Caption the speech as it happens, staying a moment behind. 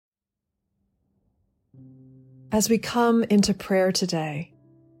As we come into prayer today,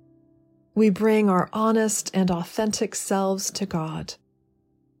 we bring our honest and authentic selves to God,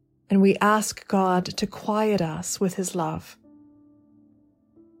 and we ask God to quiet us with His love.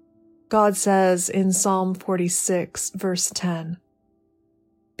 God says in Psalm 46, verse 10,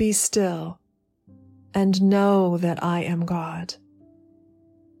 "Be still and know that I am God."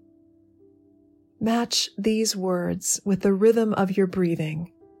 Match these words with the rhythm of your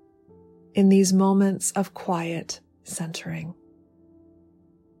breathing in these moments of quiet centering.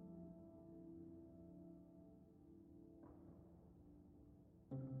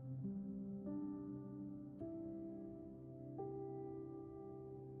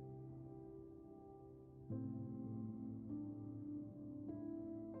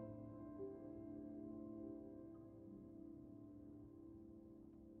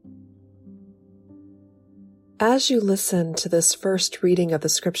 As you listen to this first reading of the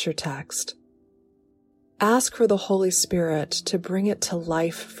scripture text, ask for the Holy Spirit to bring it to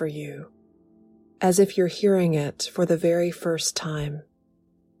life for you, as if you're hearing it for the very first time.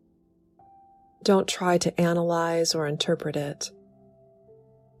 Don't try to analyze or interpret it.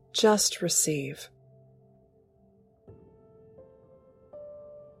 Just receive.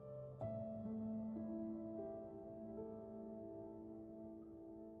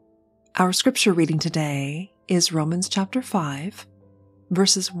 Our scripture reading today is Romans chapter 5,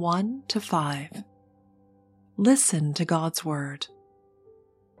 verses 1 to 5. Listen to God's word.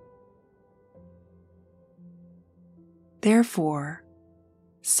 Therefore,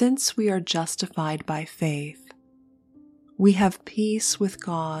 since we are justified by faith, we have peace with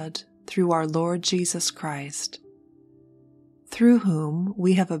God through our Lord Jesus Christ, through whom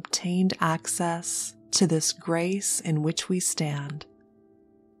we have obtained access to this grace in which we stand,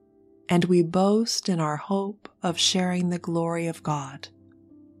 and we boast in our hope of sharing the glory of God.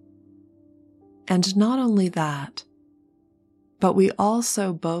 And not only that, but we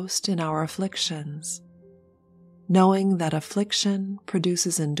also boast in our afflictions, knowing that affliction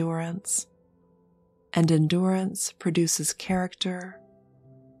produces endurance, and endurance produces character,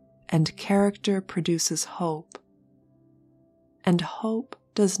 and character produces hope, and hope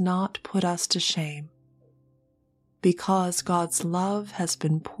does not put us to shame, because God's love has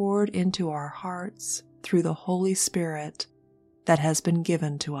been poured into our hearts through the Holy Spirit that has been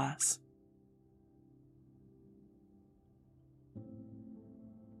given to us.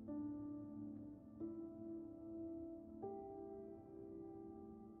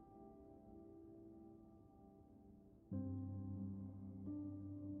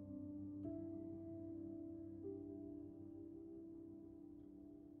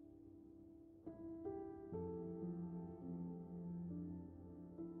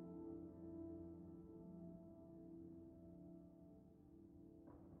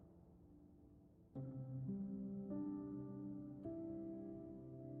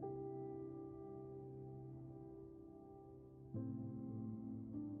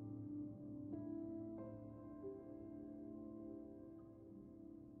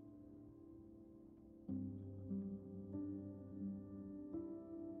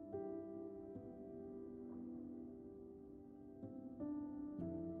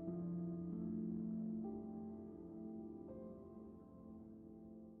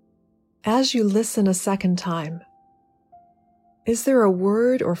 As you listen a second time, is there a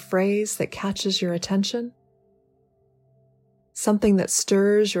word or phrase that catches your attention? Something that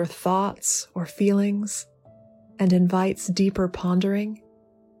stirs your thoughts or feelings and invites deeper pondering?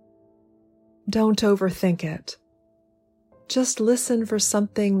 Don't overthink it. Just listen for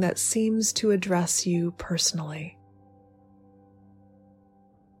something that seems to address you personally.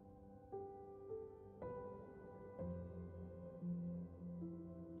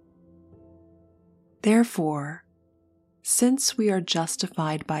 Therefore, since we are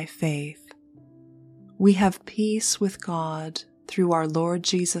justified by faith, we have peace with God through our Lord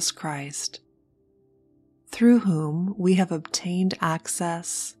Jesus Christ, through whom we have obtained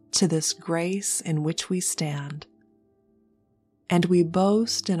access to this grace in which we stand, and we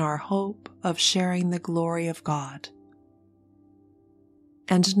boast in our hope of sharing the glory of God.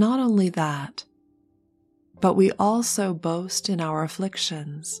 And not only that, but we also boast in our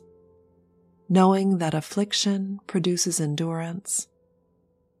afflictions, knowing that affliction produces endurance,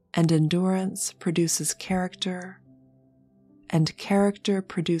 and endurance produces character, and character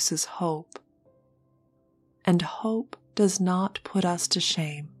produces hope, and hope does not put us to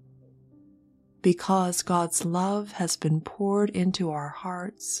shame, because God's love has been poured into our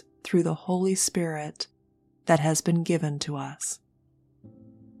hearts through the Holy Spirit that has been given to us.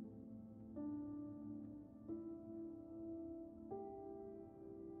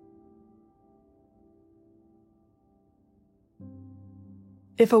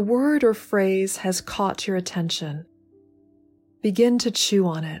 If a word or phrase has caught your attention, begin to chew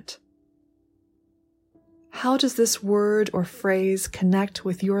on it. How does this word or phrase connect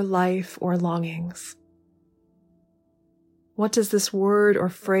with your life or longings? What does this word or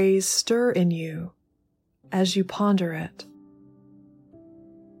phrase stir in you as you ponder it?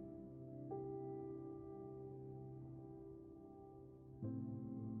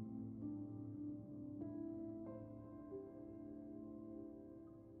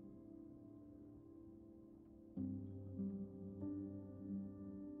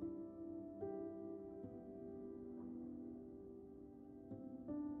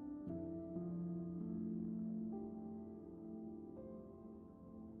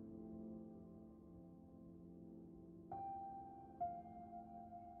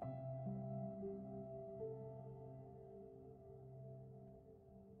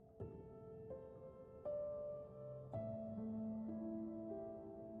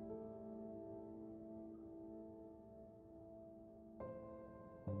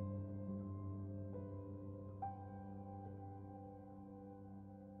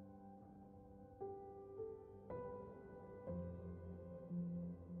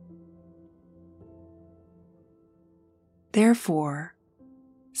 Therefore,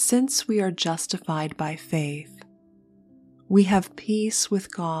 since we are justified by faith, we have peace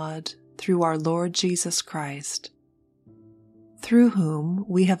with God through our Lord Jesus Christ, through whom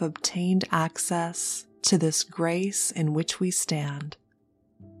we have obtained access to this grace in which we stand,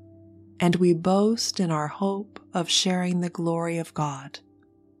 and we boast in our hope of sharing the glory of God.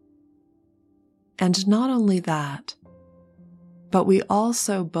 And not only that, but we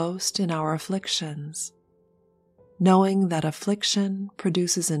also boast in our afflictions, knowing that affliction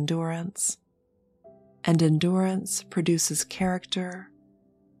produces endurance, and endurance produces character,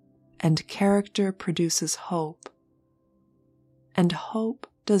 and character produces hope, and hope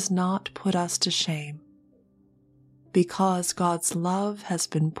does not put us to shame, because God's love has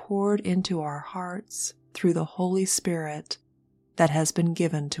been poured into our hearts through the Holy Spirit that has been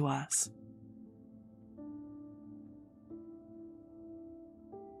given to us.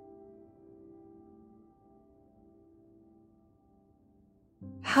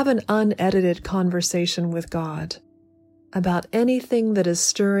 Have an unedited conversation with God about anything that is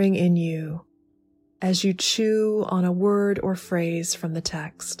stirring in you as you chew on a word or phrase from the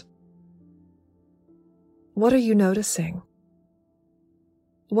text. What are you noticing?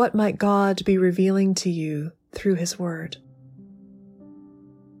 What might God be revealing to you through His Word?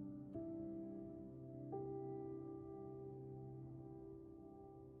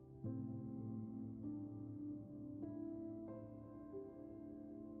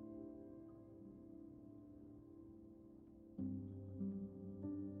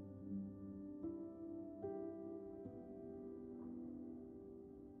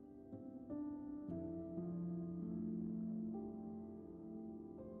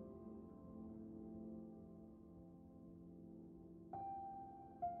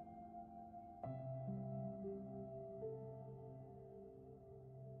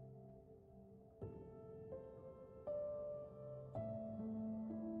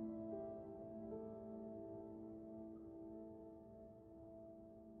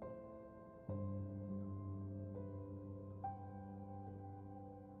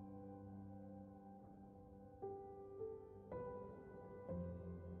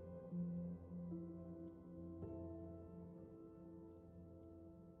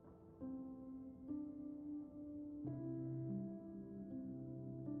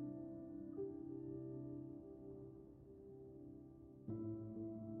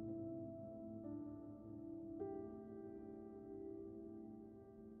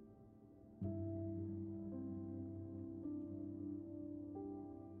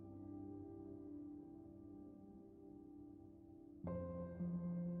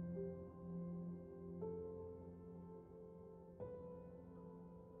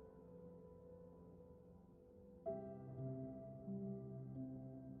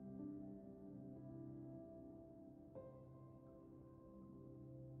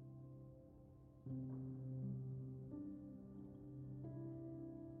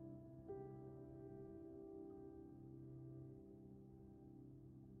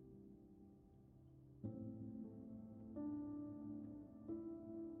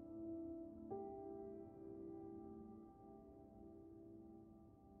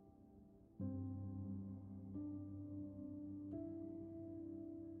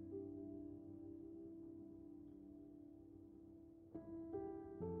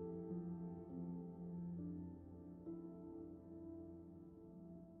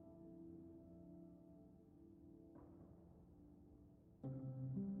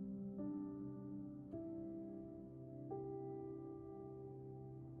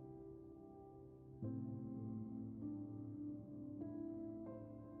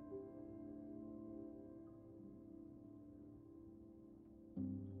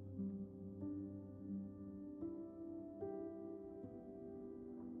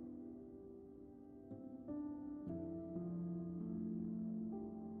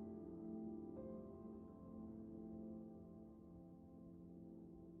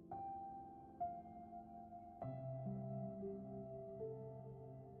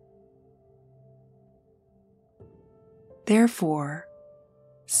 Therefore,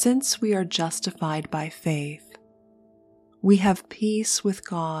 since we are justified by faith, we have peace with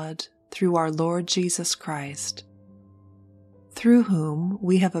God through our Lord Jesus Christ, through whom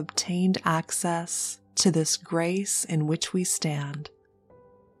we have obtained access to this grace in which we stand,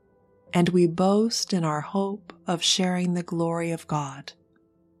 and we boast in our hope of sharing the glory of God.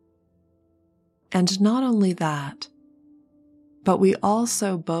 And not only that, but we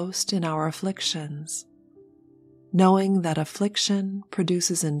also boast in our afflictions, knowing that affliction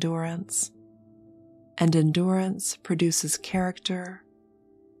produces endurance, and endurance produces character,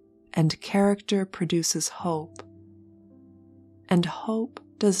 and character produces hope, and hope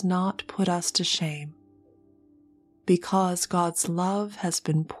does not put us to shame, because God's love has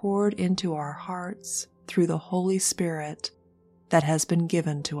been poured into our hearts through the Holy Spirit that has been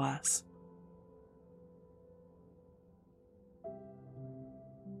given to us.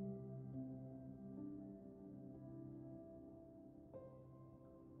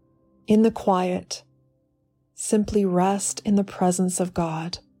 In the quiet, simply rest in the presence of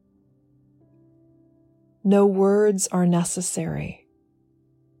God. No words are necessary.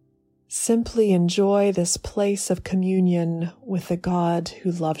 Simply enjoy this place of communion with the God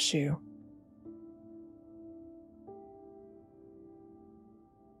who loves you.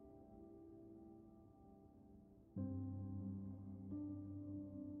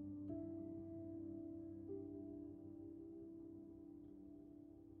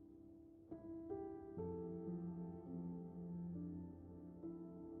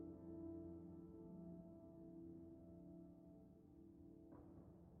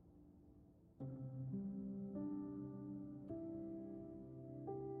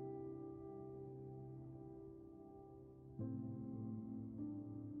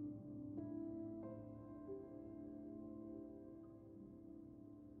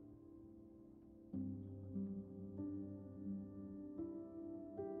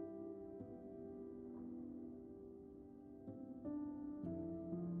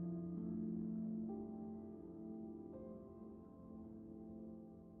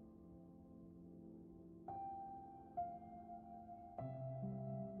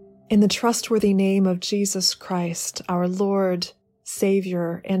 In the trustworthy name of Jesus Christ, our Lord,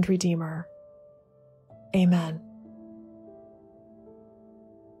 Savior, and Redeemer. Amen.